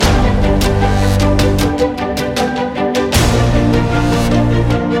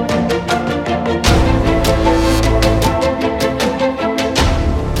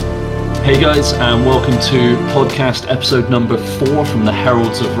Hey guys, and welcome to podcast episode number 4 from the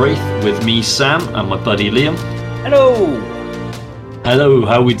Heralds of Wraith with me, Sam, and my buddy Liam. Hello! Hello,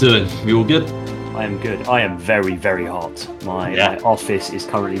 how are we doing? We all good? I am good. I am very, very hot. My office is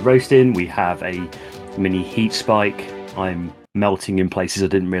currently roasting. We have a mini heat spike. I'm melting in places I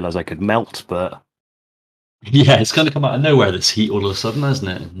didn't realise I could melt, but... Yeah, it's kind of come out of nowhere, this heat, all of a sudden,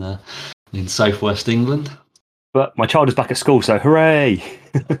 hasn't it, in southwest England? But my child is back at school, so hooray!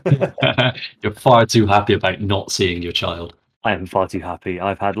 You're far too happy about not seeing your child. I am far too happy.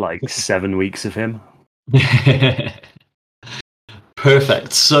 I've had like 7 weeks of him.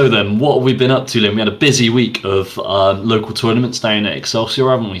 Perfect. So then, what have we been up to, Liam? We had a busy week of local tournaments down at Excelsior,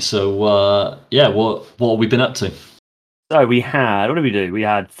 haven't we? So, what have we been up to? So we had, what did we do? We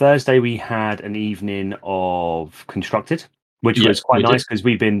had Thursday, we had an evening of Constructed, which was quite nice because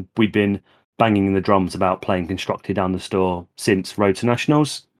we've been banging the drums about playing Constructed down the store since Road to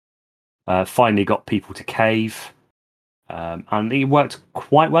Nationals. Finally got people to cave, and it worked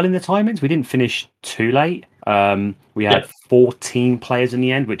quite well in the timings. We didn't finish too late. We had 14 players in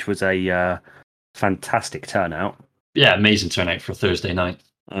the end, which was a fantastic turnout. Yeah, amazing turnout for a Thursday night.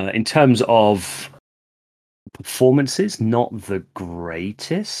 In terms of performances, not the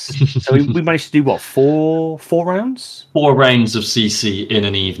greatest. So we managed to do what, four rounds? 4 rounds of CC in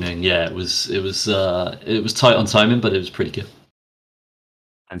an evening. Yeah, it was tight on timing, but it was pretty good.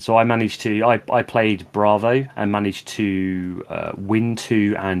 And so I managed to I played Bravo and managed to win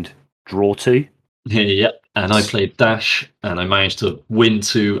 2 and draw 2. Yep. And I played Dash and I managed to win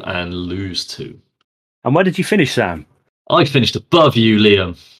 2 and lose 2. And where did you finish, Sam? I finished above you,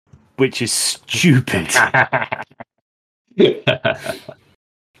 Liam. Which is stupid.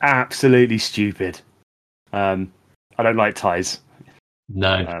 Absolutely stupid. I don't like ties.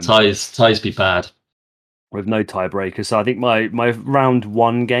 No, ties be bad. With no tiebreakers. So I think my round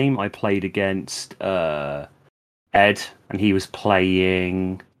 1 game I played against Ed, and he was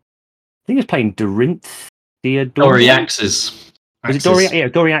playing... I think he was playing Doriaxes. Was it Doriaxes? Yeah,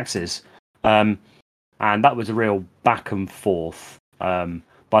 Doriaxes. And that was a real back and forth.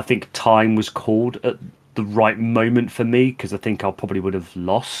 But I think time was called at the right moment for me, because I think I probably would have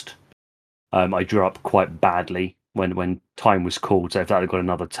lost. I drew up quite badly when time was called, so if that had got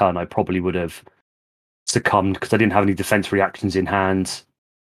another turn, I probably would have succumbed, because I didn't have any defense reactions in hand.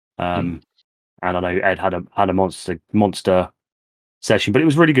 And I know Ed had a monster session, but it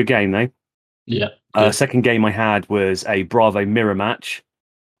was a really good game, though. Yeah. Second game I had was a Bravo mirror match,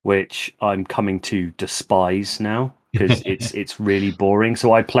 which I'm coming to despise now, because it's really boring.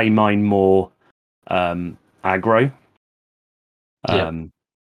 So I play mine more aggro.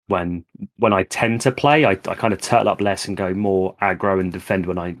 When I tend to play, I kind of turtle up less and go more aggro and defend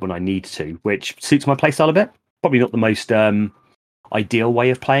when I need to, which suits my playstyle a bit. Probably not the most ideal way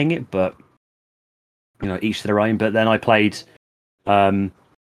of playing it, but each to their own. But then I played long-time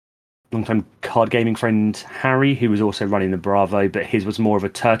card gaming friend Harry, who was also running the Bravo, but his was more of a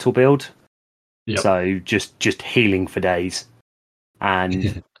turtle build. Yep. So just healing for days.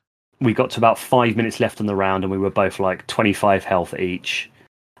 And we got to about 5 minutes left on the round, and we were both like 25 health each.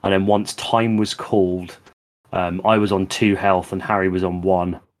 And then once time was called, I was on 2 health and Harry was on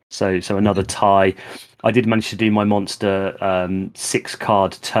 1. So another tie. I did manage to do my monster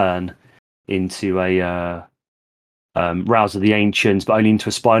 6-card turn into a Rouse of the Ancients, but only into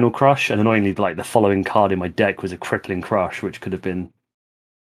a Spinal Crush. And annoyingly, like, the following card in my deck was a Crippling Crush, which could have been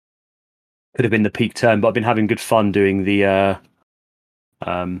the peak turn. But I've been having good fun doing the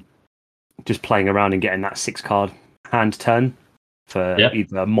just playing around and getting that 6-card hand turn for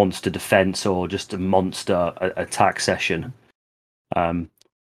either a monster defense or just a monster attack session.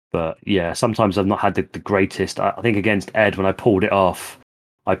 But yeah, sometimes I've not had the greatest. I think against Ed, when I pulled it off,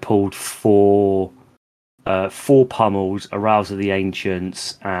 I pulled 4 pummels, a Rouse of the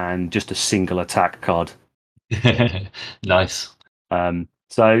Ancients, and just a single attack card. Nice.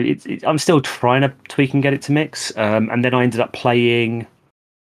 So I'm still trying to tweak and get it to mix. And then I ended up playing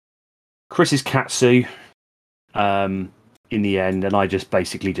Chris's Katsu in the end, and I just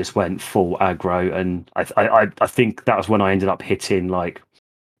basically went full aggro, and I think that was when I ended up hitting like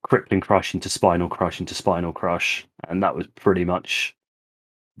Crippling Crush into Spinal Crush into Spinal Crush, and that was pretty much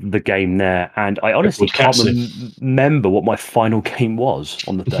the game there. And I honestly can't remember what my final game was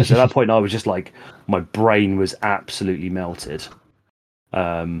on the Thursday. At that point, I was just like, my brain was absolutely melted.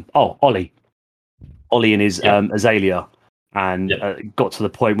 Ollie and his Azalea, and got to the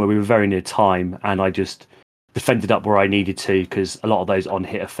point where we were very near time, and I just defended up where I needed to, because a lot of those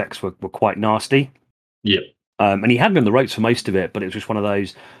on-hit effects were quite nasty. Yeah. And he had me on the ropes for most of it, but it was just one of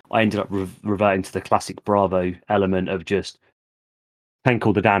those, I ended up reverting to the classic Bravo element of just tank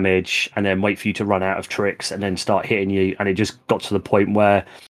all the damage, and then wait for you to run out of tricks, and then start hitting you. And it just got to the point where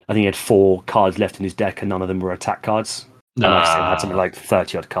I think he had 4 cards left in his deck, and none of them were attack cards. And I still had something like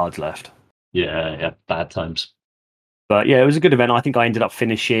 30 odd cards left. Yeah, bad times. But yeah, it was a good event. I think I ended up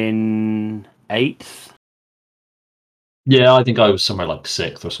finishing 8th. Yeah, I think I was somewhere like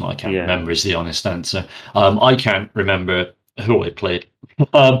 6th or something. I can't remember is the honest answer. I can't remember who I played.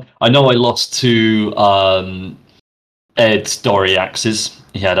 I know I lost to Ed Doriax's.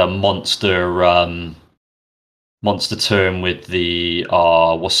 He had a monster turn with the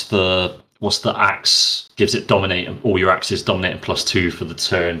what's the axe gives it dominate, all your axes dominate and +2 for the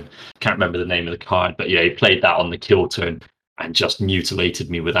turn. Can't remember the name of the card, but yeah, he played that on the kill turn and just mutilated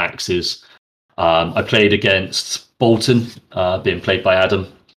me with axes. I played against Bolton, being played by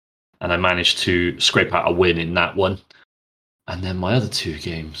Adam, and I managed to scrape out a win in that one. And then my other 2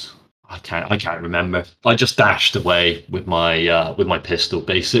 games, I can't remember. I just dashed away with my pistol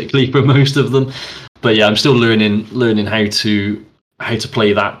basically for most of them. But yeah, I'm still learning how to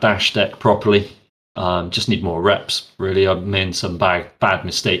play that dash deck properly. Just need more reps. Really, I've made some bad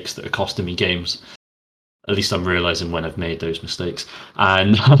mistakes that are costing me games. At least I'm realizing when I've made those mistakes.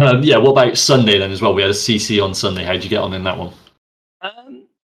 And yeah, what about Sunday then as well? We had a CC on Sunday. How did you get on in that one?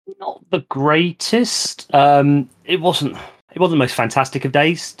 Not the greatest. It wasn't the most fantastic of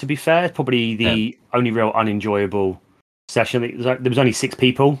days, to be fair. Probably the only real unenjoyable session. There was only 6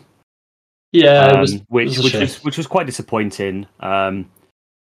 people. Yeah, which was quite disappointing.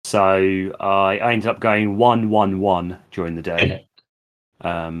 So I ended up going 1-1-1 during the day.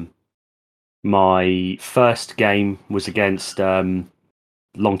 My first game was against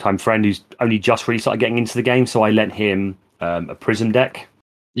longtime friend who's only just really started getting into the game, so I lent him a Prism deck.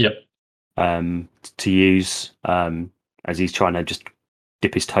 Yep. To use as he's trying to just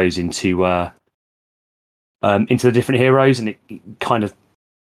dip his toes into the different heroes, and it kind of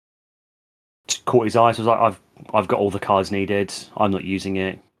caught his eye. So I was like, I've got all the cards needed. I'm not using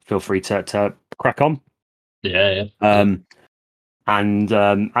it. Feel free to crack on. Yeah. And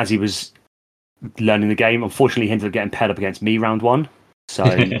as he was learning the game, unfortunately, he ended up getting paired up against me round 1. So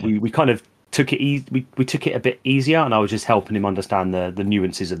we kind of took it we took it a bit easier, and I was just helping him understand the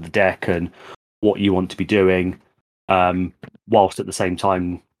nuances of the deck and what you want to be doing, whilst at the same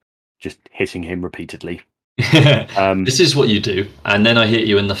time just hitting him repeatedly. This is what you do, and then I hit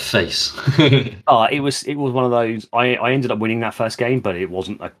you in the face. It was one of those. I ended up winning that first game, but it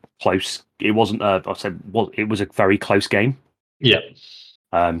wasn't a close. It wasn't. It was a very close game. Yeah.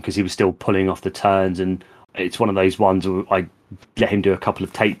 Because he was still pulling off the turns, and it's one of those ones where I let him do a couple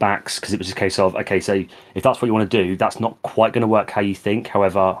of take backs because it was a case of, okay, so if that's what you want to do, that's not quite going to work how you think.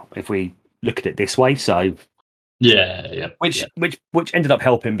 However, if we look at it this way, so which ended up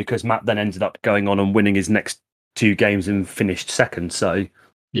helping because Matt then ended up going on and winning his next 2 games and finished second. So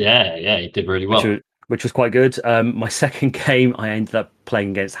yeah, he did really well, which was quite good. My second game, I ended up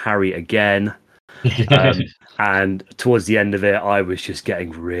playing against Harry again. And towards the end of it, I was just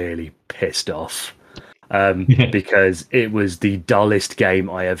getting really pissed off because it was the dullest game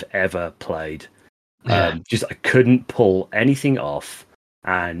I have ever played. Just I couldn't pull anything off,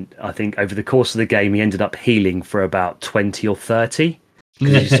 and I think over the course of the game, he ended up healing for about 20 or 30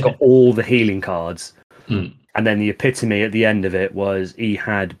 because he just got all the healing cards. And then the epitome at the end of it was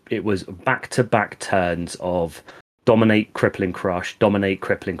it was back-to-back turns of dominate, crippling crush, dominate,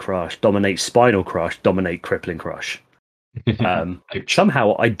 crippling crush, dominate, spinal crush, dominate, crippling crush.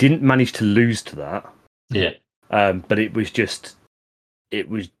 Somehow I didn't manage to lose to that. Yeah. But it was just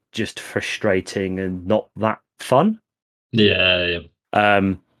frustrating and not that fun. Yeah.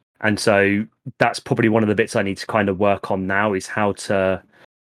 And so that's probably one of the bits I need to kind of work on now is how to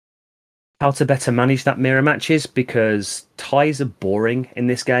better manage that mirror matches, because ties are boring in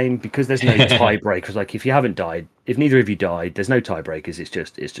this game because there's no tiebreakers. Like if you haven't died, if neither of you died, there's no tiebreakers.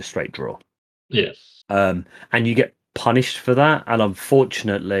 It's just straight draw. Yeah. And you get punished for that. And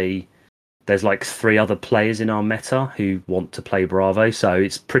unfortunately, there's like 3 other players in our meta who want to play Bravo. So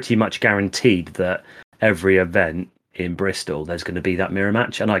it's pretty much guaranteed that every event in Bristol, there's going to be that mirror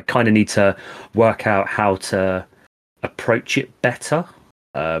match. And I kind of need to work out how to approach it better.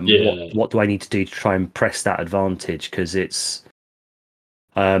 What do I need to do to try and press that advantage? Because it's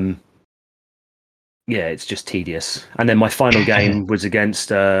just tedious. And then my final game was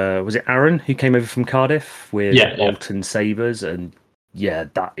against was it Aaron, who came over from Cardiff with Bolton Sabres, and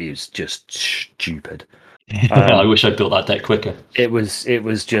that is just stupid. I wish I'd built that deck quicker. It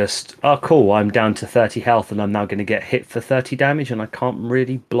was just, oh cool, I'm down to 30 health and I'm now going to get hit for 30 damage and I can't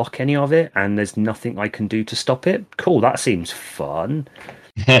really block any of it and there's nothing I can do to stop it. Cool, that seems fun.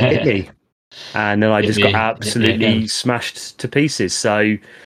 Hit me. and then I just got hit me again. absolutely smashed to pieces. So,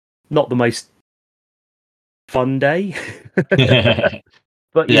 not the most fun day,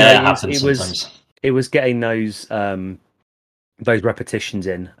 but you know, it happens sometimes. It was getting those repetitions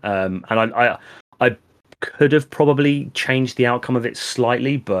in, and I could have probably changed the outcome of it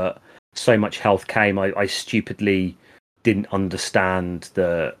slightly, but so much health came. I stupidly didn't understand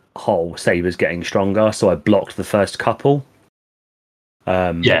the whole sabers getting stronger, so I blocked the first couple.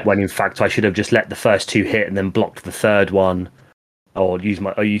 When in fact I should have just let the first two hit and then blocked the third one, or use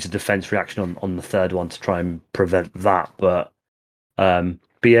a defense reaction on the third one to try and prevent that. But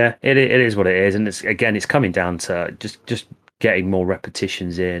yeah, it is what it is, and it's coming down to just getting more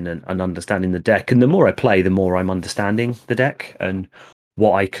repetitions in and understanding the deck. And the more I play, the more I'm understanding the deck and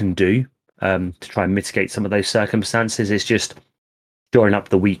what I can do to try and mitigate some of those circumstances. It's just shoring up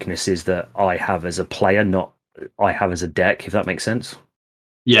the weaknesses that I have as a player, not I have as a deck, if that makes sense.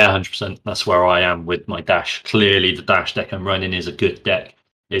 Yeah, 100%. That's where I am with my Dash. Clearly, the Dash deck I'm running is a good deck.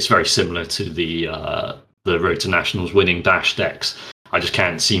 It's very similar to the Road to Nationals winning Dash decks. I just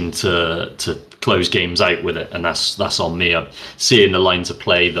can't seem to close games out with it, and that's on me. I'm seeing the lines of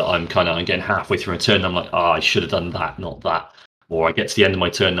play that I'm getting halfway through a turn, and I'm like, I should have done that, not that. Or I get to the end of my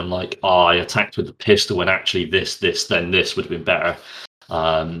turn, and I'm like, I attacked with the pistol, when actually this, then this would have been better.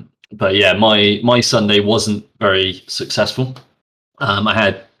 But yeah, my Sunday wasn't very successful. I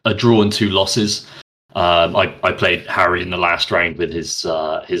had a draw and 2 losses. I played Harry in the last round with his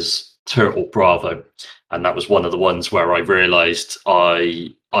Turtle Bravo, and that was one of the ones where I realised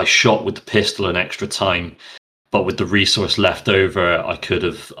I shot with the pistol an extra time, but with the resource left over, I could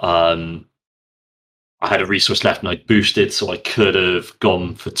have. I had a resource left and I boosted, so I could have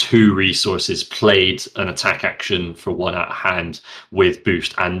gone for 2 resources, played an attack action for 1 out of hand with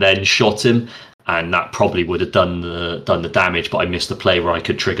boost, and then shot him. And that probably would have done the damage, but I missed the play where I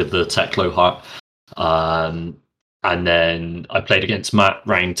could trigger the Teklo Heart. And then I played against Matt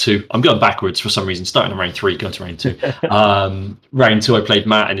round 2. I'm going backwards for some reason, starting in round 3, going to round 2. Round 2, I played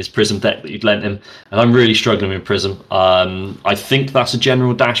Matt in his Prism deck that you'd lent him, and I'm really struggling with Prism. I think that's a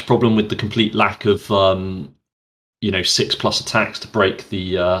general Dash problem with the complete lack of 6+ attacks to break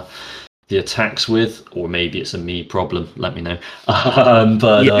the attacks with, or maybe it's a me problem. Let me know.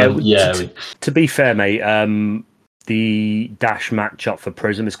 To be fair, mate, the Dash matchup for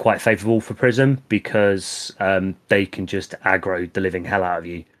Prism is quite favourable for Prism because they can just aggro the living hell out of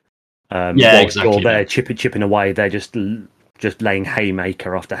you. Exactly. Or they're chipping away. They're just laying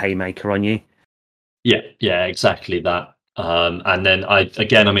haymaker after haymaker on you. Yeah, exactly that. And then I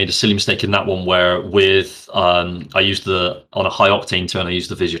made a silly mistake in that one where with I used on a high octane turn, I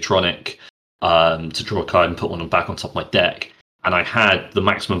used the Visitronic to draw a card and put one back on top of my deck. And I had the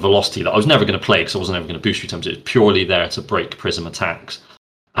maximum velocity that I was never going to play because I wasn't ever going to boost 3 times. It was purely there to break Prism attacks.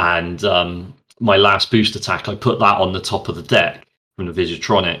 And my last boost attack, I put that on the top of the deck from the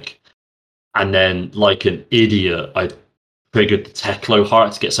Visitronic. And then, like an idiot, I triggered the Teklo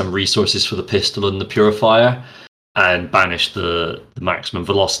Heart to get some resources for the pistol and the Purifier, and banished the maximum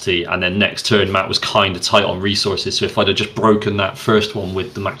velocity. And then next turn, Matt was kind of tight on resources, so if I'd have just broken that first one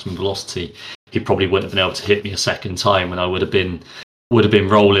with the maximum velocity, he probably wouldn't have been able to hit me a second time, and I would have been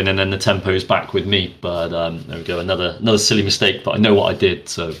rolling, and then the tempo's back with me. But there we go, another silly mistake, but I know what I did,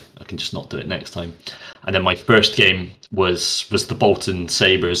 so I can just not do it next time. And then my first game was the Bolton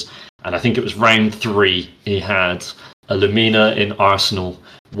Sabres, and I think it was round 3. He had a Lumina in Arsenal,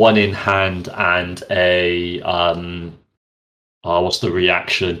 1 in hand, and a what's the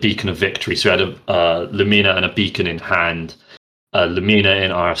reaction? Beacon of Victory. So he had a Lumina and a Beacon in hand. Lumina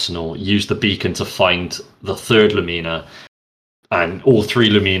in Arsenal, used the Beacon to find the third Lumina, and all 3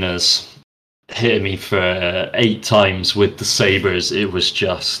 Luminas hit me for 8 times with the Sabres. It was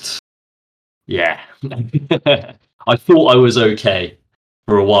just, yeah. I thought I was okay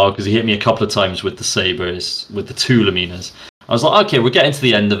for a while because he hit me a couple of times with the Sabres, with the 2 Luminas. I was like, okay, we're getting to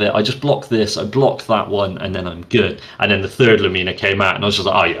the end of it. I just blocked this, I blocked that one, and then I'm good. And then the third Lumina came out, and I was just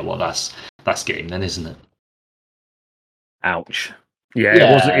like, oh yeah, well that's game then, isn't it? Ouch. Yeah.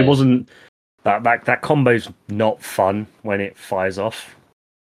 It wasn't that combo's not fun when it fires off.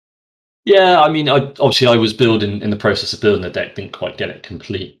 Yeah, I mean, I was building in the process of building the deck, didn't quite get it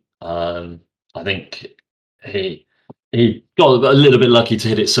complete. I think he got a little bit lucky to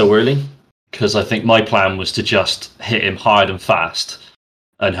hit it so early, because I think my plan was to just hit him hard and fast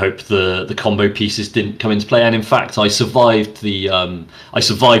and hope the combo pieces didn't come into play. And in fact, I survived the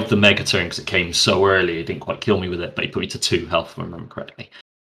mega turn because it came so early. It didn't quite kill me with it, but he put me to 2 health, if I remember correctly.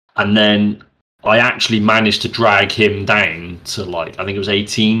 And then I actually managed to drag him down to, like, I think it was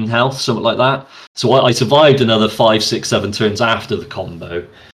 18 health, something like that. So I survived another 5, 6, 7 turns after the combo.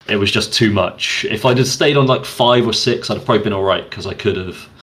 it was just too much. If I'd have stayed on like 5 or 6, I'd have probably been all right because I could have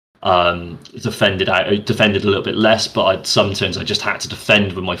defended a little bit less. But some turns I just had to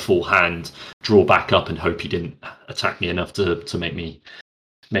defend with my full hand, draw back up, and hope he didn't attack me enough to make me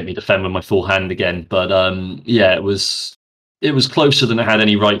defend with my full hand again. But yeah, it was closer than I had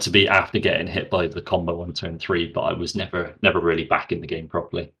any right to be after getting hit by the combo on turn 3. But I was never really back in the game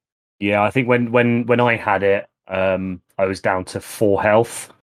properly. Yeah, I think when I had it, I was down to 4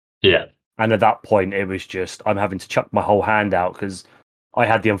 health. Yeah. And at that point, it was just, I'm having to chuck my whole hand out because I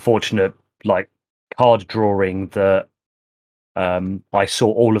had the unfortunate card drawing that I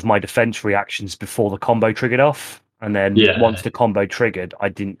saw all of my defense reactions before the combo triggered off. And then once the combo triggered, I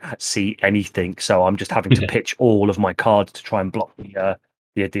didn't see anything. So I'm just having to pitch all of my cards to try and block the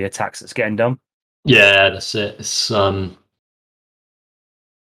attacks that's getting done. Yeah, that's it.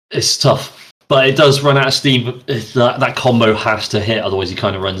 It's tough, but it does run out of steam. That combo has to hit, otherwise he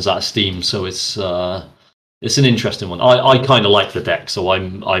kind of runs out of steam. So it's an interesting one. I kind of like the deck, so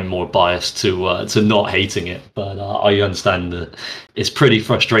I'm more biased to not hating it. But I understand that it's pretty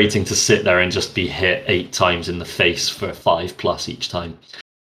frustrating to sit there and just be hit 8 times in the face for 5+ each time.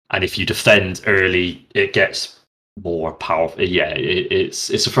 And if you defend early, it gets more powerful. Yeah, it's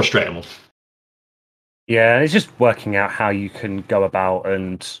a frustrating one. Yeah, it's just working out how you can go about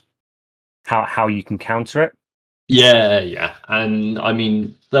and how you can counter it. Yeah, and I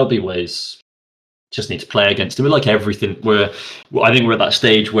mean there'll be ways. Just need to play against it. We're like everything. I think we're at that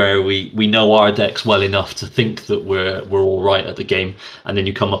stage where we know our decks well enough to think that we're all right at the game, and then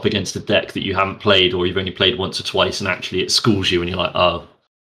you come up against a deck that you haven't played or you've only played once or twice, and actually it schools you, and you're like, oh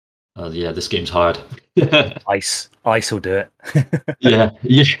yeah, this game's hard. Ice will do it. yeah,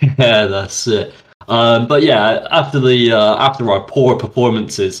 that's it. But yeah, after our poor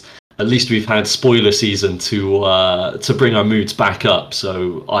performances, at least we've had spoiler season to bring our moods back up.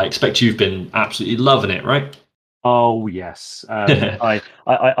 So I expect you've been absolutely loving it, right? Oh yes.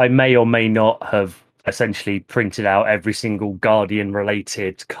 I may or may not have essentially printed out every single Guardian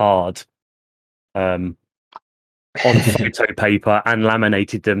related card on photo paper and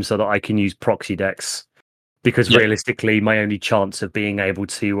laminated them so that I can use proxy decks. Because realistically, my only chance of being able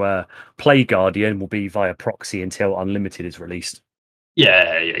to play Guardian will be via proxy until Unlimited is released.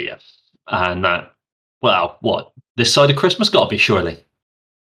 Yeah. And what? This side of Christmas got to be, surely.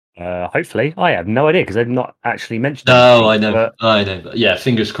 Hopefully. I have no idea because they've not actually mentioned it. No, I know. But yeah,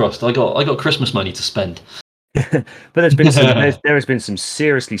 fingers crossed. I got Christmas money to spend. But there has been some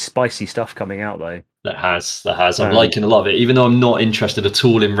seriously spicy stuff coming out though. That has. I'm liking a lot of it, even though I'm not interested at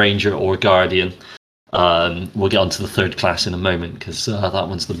all in Ranger or Guardian. We'll get onto the third class in a moment because that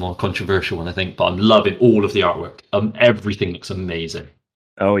one's the more controversial one, I think. But I'm loving all of the artwork. Everything looks amazing.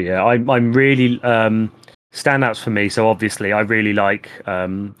 Oh yeah, I'm really standouts for me. So obviously, I really like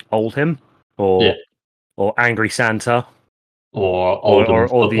Oldhim or Angry Santa or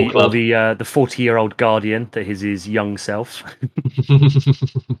the 40-year-old Guardian that is his young self.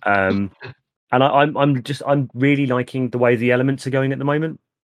 And I'm really liking the way the elements are going at the moment.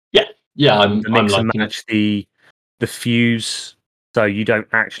 Yeah, I'm mix liking and match the fuse, so you don't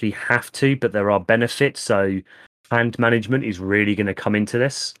actually have to, but there are benefits. So hand management is really going to come into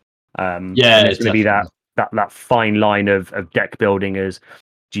this. It's going to be that fine line of deck building as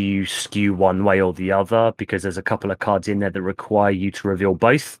do you skew one way or the other, because there's a couple of cards in there that require you to reveal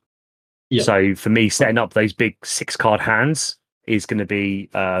both. Yeah. So for me, setting up those big 6-card hands is going to be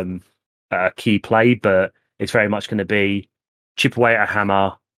a key play, but it's very much going to be chip away at a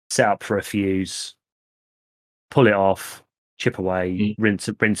hammer, set up for a fuse, pull it off, chip away, rinse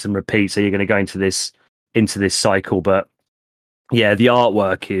and repeat. So you're going to go into this cycle. But yeah, the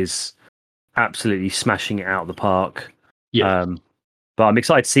artwork is absolutely smashing it out of the park. Yeah. But I'm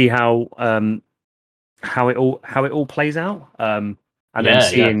excited to see how it all plays out. And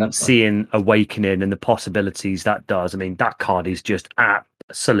then seeing Awakening and the possibilities that does. I mean, that card is just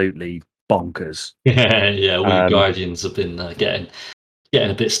absolutely bonkers. Yeah. We Guardians have been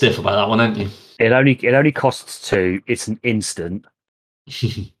getting a bit stiff about that one, haven't you? It only costs 2. It's an instant.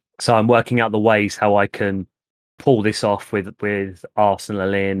 So I'm working out the ways how I can pull this off with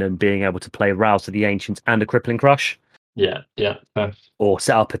Arsenal in and being able to play Rouse of the Ancients and a Crippling Crush. Yeah. Or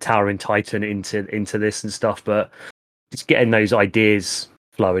set up a Towering Titan into this and stuff. But just getting those ideas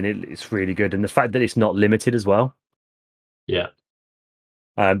flowing, it's really good. And the fact that it's not limited as well. Yeah.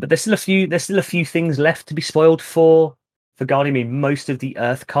 But there's still a few things left to be spoiled for Guardian. I mean, most of the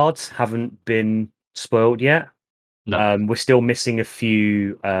Earth cards haven't been spoiled yet. No. We're still missing a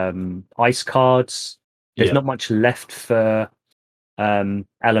few Ice cards. There's not much left for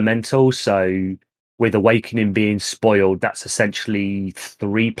Elemental, so with Awakening being spoiled, that's essentially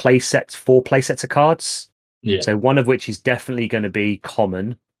 4 play sets of cards. Yeah. So one of which is definitely going to be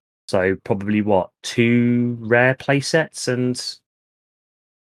common. So probably 2 rare play sets and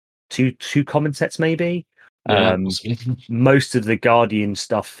two common sets maybe. Yeah, possibly. Most of the Guardian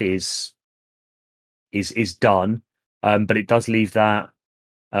stuff is done, but it does leave that.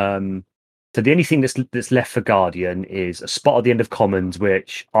 So the only thing that's left for Guardian is a spot at the end of commons,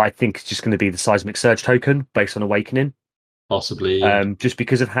 which I think is just going to be the Seismic Surge token based on Awakening. Possibly, yeah. Just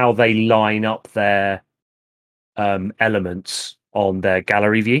because of how they line up their elements on their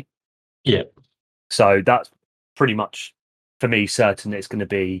gallery view. Yeah. So that's pretty much, for me, certain it's going to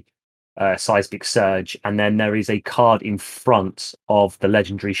be Seismic Surge. And then there is a card in front of the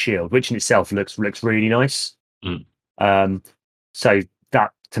Legendary Shield, which in itself looks really nice. So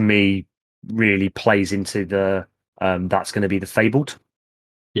that, to me, really plays into the that's going to be the Fabled.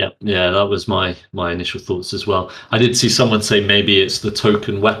 Yeah, that was my initial thoughts as well. I did see someone say maybe it's the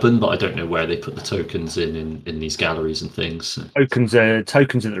token weapon, but I don't know where they put the tokens in these galleries and things. So. Tokens are at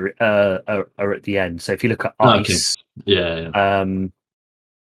the end. So if you look at Ice, yeah.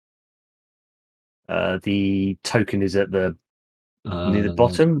 The token is at the near the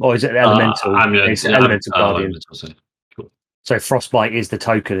bottom, or is it Elemental? It's Elemental Guardian. Cool. So Frostbite is the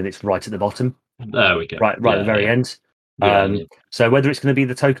token, and it's right at the bottom. There we go. Right at the very end. So whether it's going to be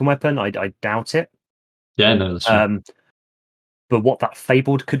the token weapon, I doubt it. Yeah, no, that's true. But what that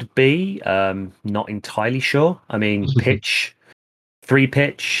Fabled could be, not entirely sure. I mean, pitch, 3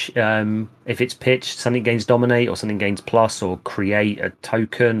 pitch. If it's pitched, something gains dominate, or something gains plus, or create a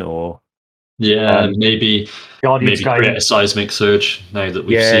token, or maybe create a Seismic Surge. Now that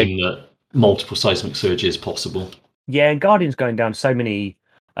we've seen that multiple Seismic Surge is possible. Yeah, and Guardian's going down so many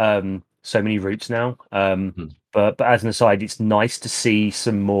routes now. But as an aside, it's nice to see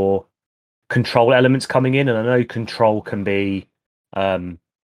some more control elements coming in, and I know control can be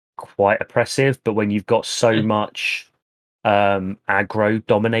quite oppressive, but when you've got so much aggro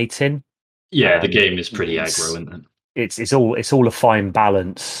dominating, the game is pretty aggro, isn't it? It's all a fine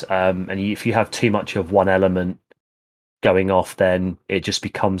balance, and if you have too much of one element going off, then it just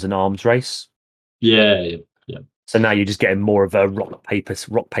becomes an arms race. Yeah. So now you're just getting more of a rock paper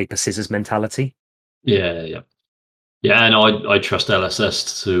scissors mentality. Yeah, and I trust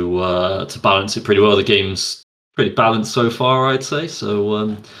LSS to balance it pretty well. The game's pretty balanced so far, I'd say.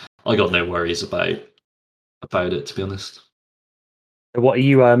 So I got no worries about it, to be honest. What are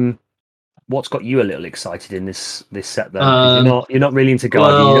you what's got you a little excited in this set then? You're not really into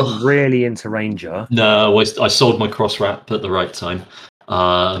Guardian, you're not really into Ranger. No, I sold my cross wrap at the right time.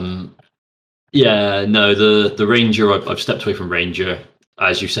 The Ranger, I've stepped away from Ranger.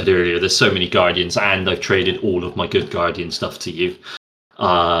 As you said earlier, there's so many Guardians, and I've traded all of my good Guardian stuff to you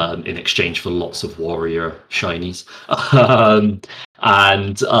in exchange for lots of Warrior shinies.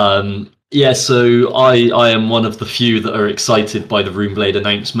 So I am one of the few that are excited by the Runeblade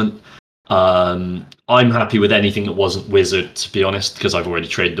announcement. I'm happy with anything that wasn't Wizard, to be honest, because I've already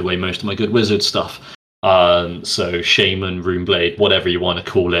traded away most of my good Wizard stuff. So Shaman, Runeblade, whatever you want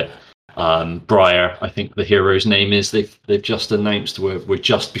to call it. Briar, I think the hero's name is. They've just announced we're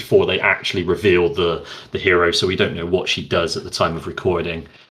just before they actually reveal the hero, so we don't know what she does at the time of recording.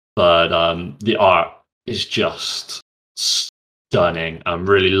 But the art is just stunning. I'm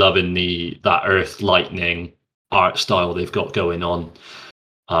really loving that Earth Lightning art style they've got going on.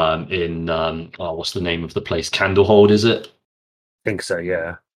 What's the name of the place? Candlehold, is it? I think so,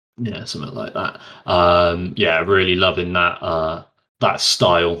 yeah. Yeah, something like that. Really loving that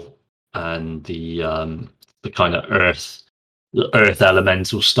style. And the kind of earth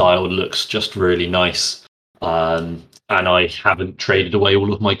elemental style looks just really nice. And I haven't traded away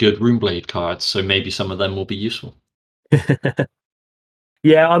all of my good Runeblade cards, so maybe some of them will be useful.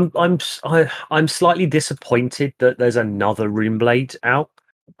 Yeah, I'm slightly disappointed that there's another Runeblade out,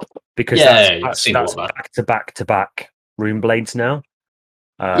 because that's back to back Runeblades now.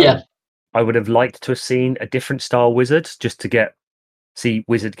 I would have liked to have seen a different style Wizard, just to see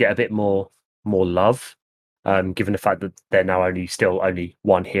Wizard get a bit more love, given the fact that they're now only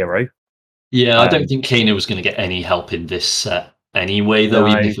one hero. Yeah, I don't think Kana was going to get any help in this set anyway, though.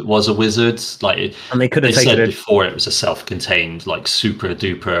 Even if it was a Wizard, and they could have said before it was a self-contained, super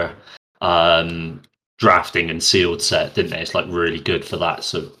duper drafting and sealed set, didn't they? It's really good for that.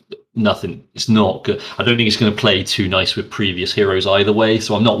 So it's not good. I don't think it's going to play too nice with previous heroes either way.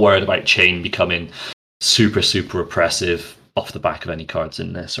 So I'm not worried about Chain becoming super oppressive off the back of any cards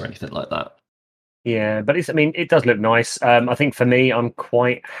in this or anything like that. Yeah, but it does look nice. I think for me, I'm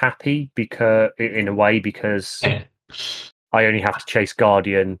quite happy because I only have to chase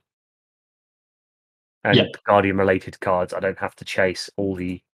Guardian and Guardian related cards. I don't have to chase all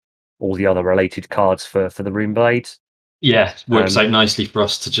the other related cards for the Rune Blade. Yeah, works out nicely for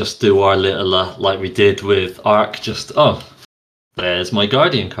us to just do our little like we did with Arc. Just there's my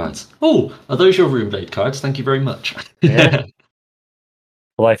Guardian cards. Oh, are those your Rune Blade cards? Thank you very much. Yeah.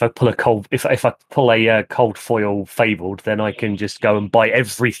 Well, if I pull a cold foil Fabled, then I can just go and buy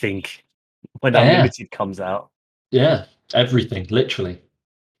everything when Unlimited comes out. Yeah, everything, literally.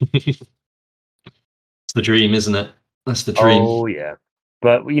 It's the dream, isn't it? That's the dream. Oh yeah,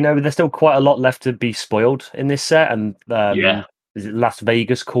 but there's still quite a lot left to be spoiled in this set, and is it Las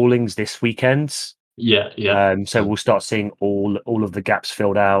Vegas callings this weekend? Yeah. So we'll start seeing all of the gaps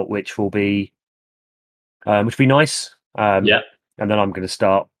filled out, which will be nice. And then I'm going to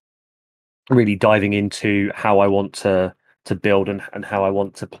start really diving into how I want to build and how I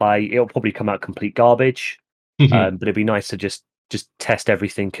want to play. It'll probably come out complete garbage, but it'd be nice to just test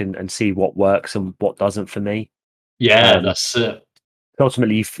everything and see what works and what doesn't for me. Yeah, that's it.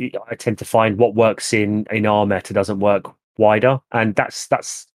 Ultimately, I tend to find what works in our meta doesn't work wider, and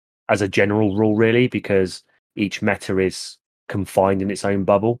that's as a general rule, really, because each meta is confined in its own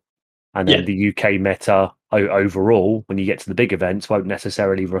bubble, and then the UK meta overall, when you get to the big events, won't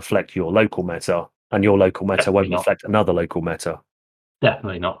necessarily reflect your local meta, and your local meta won't reflect another local meta.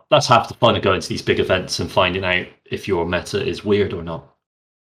 Definitely not. That's half the fun of going to these big events and finding out if your meta is weird or not.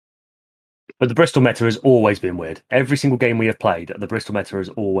 But the Bristol meta has always been weird. Every single game we have played, the Bristol meta has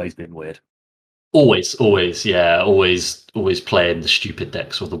always been weird. Always, yeah. Always playing the stupid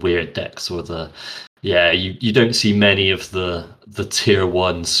decks or the weird decks or the... Yeah, you don't see many of the tier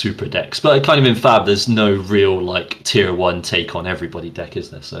 1 super decks. But kind of in Fab, there's no real like tier 1 take on everybody deck, is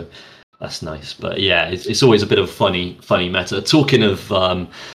there? So that's nice. But yeah, it's always a bit of funny meta. Talking of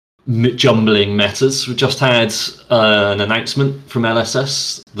jumbling metas, we just had an announcement from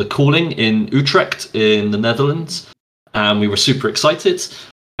LSS, the calling in Utrecht in the Netherlands, and we were super excited.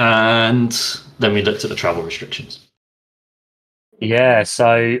 And then we looked at the travel restrictions. Yeah,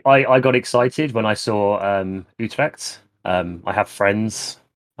 so I got excited when I saw Utrecht. I have friends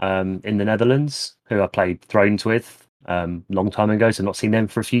in the Netherlands who I played Thrones with long time ago, so not seen them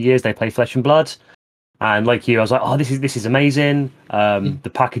for a few years. They play Flesh and Blood. And like you, I was like, oh, this is amazing.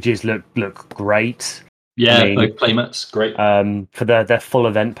 The packages look great. Yeah, both playmats, great. For their full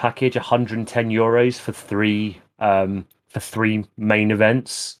event package, €110 for three main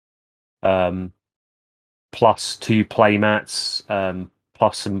events, plus 2 playmats,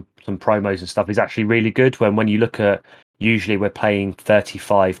 plus some promos and stuff is actually really good. When you look at, usually we're paying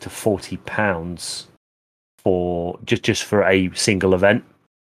 £35 to £40 for just for a single event.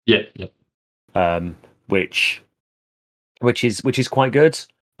 Yeah. Which is quite good.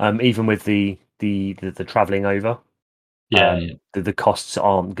 Even with the traveling over. The costs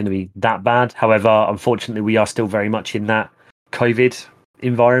aren't going to be that bad. However, unfortunately, we are still very much in that COVID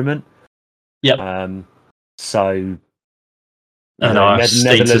environment. So and our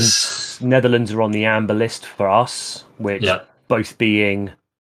Netherlands are on the amber list for us, which both being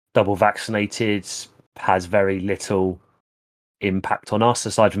double vaccinated has very little impact on us,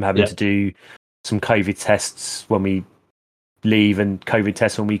 aside from having to do some COVID tests when we leave and COVID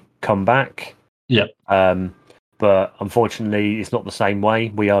tests when we come back. But unfortunately, it's not the same way.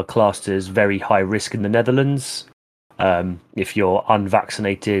 We are classed as very high risk in the Netherlands. If you're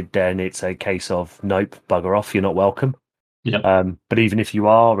unvaccinated, then it's a case of nope, bugger off, you're not welcome. But even if you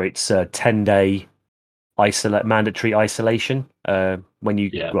are, it's a 10-day mandatory isolation when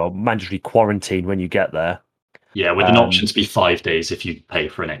you mandatory quarantine when you get there. Yeah, with an option to be 5 days if you pay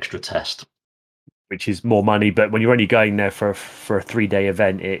for an extra test, which is more money. But when you're only going there for a 3-day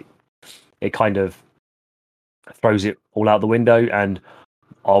event, it kind of throws it all out the window. And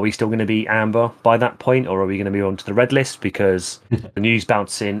are we still going to be amber by that point, or are we going to be onto the red list? Because the news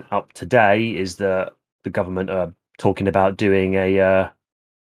bouncing up today is that the government are talking about doing there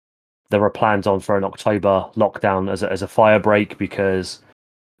are plans on for an October lockdown as a fire break, because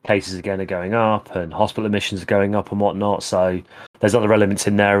cases again are going up and hospital admissions are going up and whatnot. So there's other elements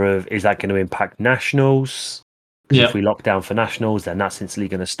in there of, is that going to impact nationals? If we lock down for nationals, then that's instantly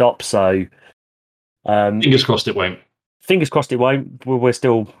going to stop. So fingers crossed it won't. Fingers crossed it won't. We're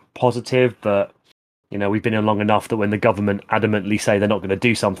still positive, but we've been in long enough that when the government adamantly say they're not going to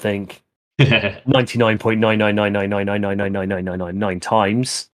do something 99.99999999999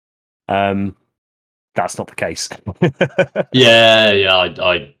 times, that's not the case.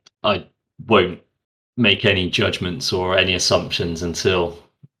 I won't make any judgments or any assumptions until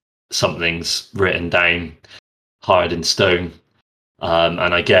something's written down hard in stone. And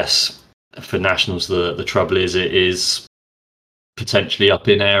I guess for nationals, the trouble is it is potentially up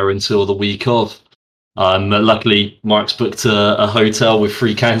in air until the week of. Luckily, Mark's booked a hotel with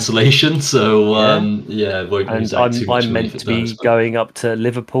free cancellation, so won't lose out too much I'm money meant if it to be does. going up to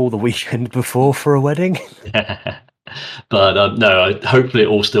Liverpool the weekend before for a wedding. But no, hopefully it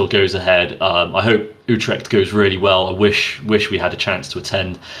all still goes ahead. I hope Utrecht goes really well. I wish we had a chance to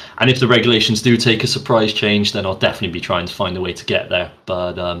attend. And if the regulations do take a surprise change, then I'll definitely be trying to find a way to get there.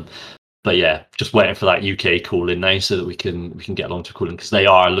 But yeah, just waiting for that UK call in now so that we can get along to calling, because they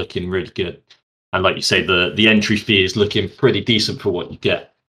are looking really good. And like you say, the entry fee is looking pretty decent for what you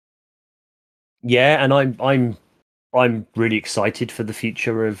get. Yeah, and I'm really excited for the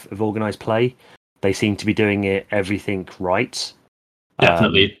future of organised play. They seem to be doing everything right.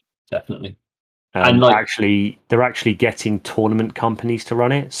 Definitely. And they're actually getting tournament companies to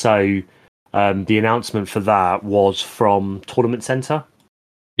run it. So the announcement for that was from Tournament Center.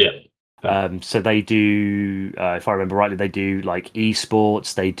 Yeah. So they do, if I remember rightly, they do like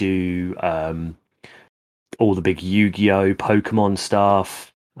esports. They do all the big Yu-Gi-Oh, Pokemon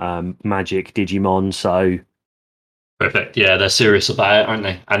stuff, Magic, Digimon. So perfect. Yeah, they're serious about it, aren't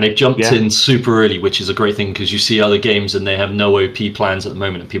they? And they've jumped in super early, which is a great thing, because you see other games and they have no OP plans at the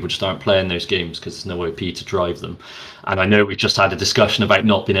moment, and people just aren't playing those games because there's no OP to drive them. And I know we just had a discussion about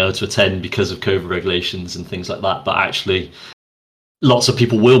not being able to attend because of COVID regulations and things like that, but actually lots of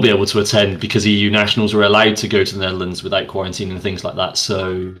people will be able to attend because EU nationals are allowed to go to the Netherlands without quarantine and things like that.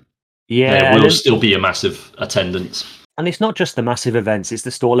 So there will still be a massive attendance. And it's not just the massive events, it's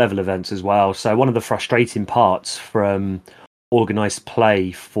the store level events as well. So one of the frustrating parts from organised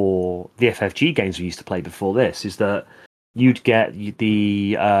play for the FFG games we used to play before this is that you'd get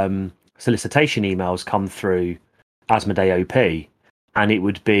the solicitation emails come through Asmodee OP, and it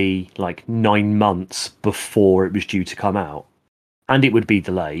would be like 9 months before it was due to come out. And it would be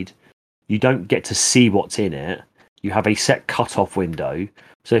delayed. You don't get to see what's in it. You have a set cut-off window.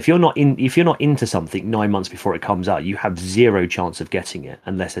 So if you're not into something 9 months before it comes out, you have zero chance of getting it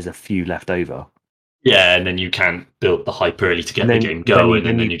unless there's a few left over. Yeah, and then you can't build the hype early to get the game going,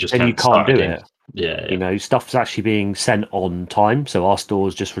 and then you just can't start do again. it. Yeah. You know, stuff's actually being sent on time. So our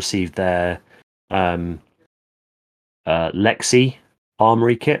stores just received their Lexi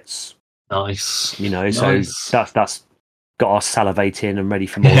Armory kits. Nice. You know, so that's got us salivating and ready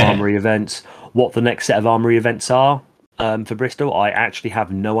for more Armory events. What the next set of Armory events are for Bristol, I actually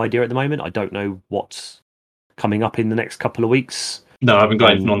have no idea at the moment. I don't know what's coming up in the next couple of weeks. No, I haven't got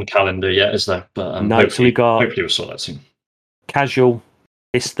anything on the calendar yet, is there? But no, hopefully we'll sort that soon. Casual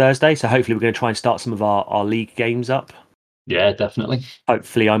this Thursday, so hopefully we're going to try and start some of our league games up. Yeah, definitely.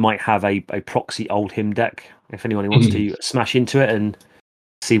 Hopefully I might have a proxy old him deck if anyone wants to smash into it and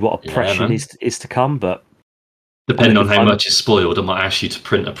see what oppression is to come. But depending on how much is spoiled, I might ask you to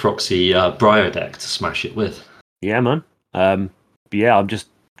print a proxy Briar deck to smash it with. Yeah, man. But yeah,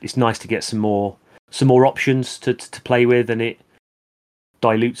 it's nice to get some more options to play with, and it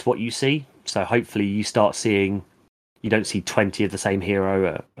dilutes what you see. So hopefully you don't see 20 of the same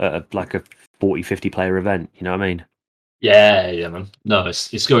hero at like a 40-50 player event. You know what I mean? Yeah, man. No,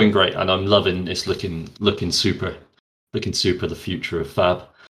 it's going great, and I'm loving. It's looking super, the future of Fab.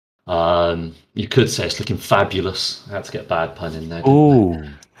 You could say it's looking fabulous. I had to get bad pun in there. Ooh.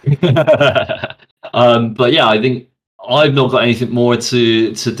 But yeah, I think I've not got anything more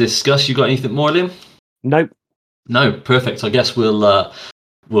to discuss. You got anything more, Liam? Nope. No, perfect. I guess we'll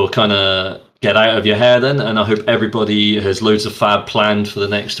kind of get out of your hair then, and I hope everybody has loads of Fab planned for the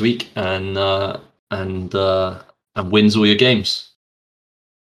next week and wins all your games.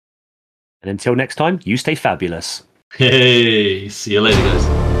 And until next time, you stay fabulous. Hey, see you later,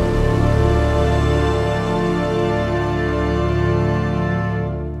 guys.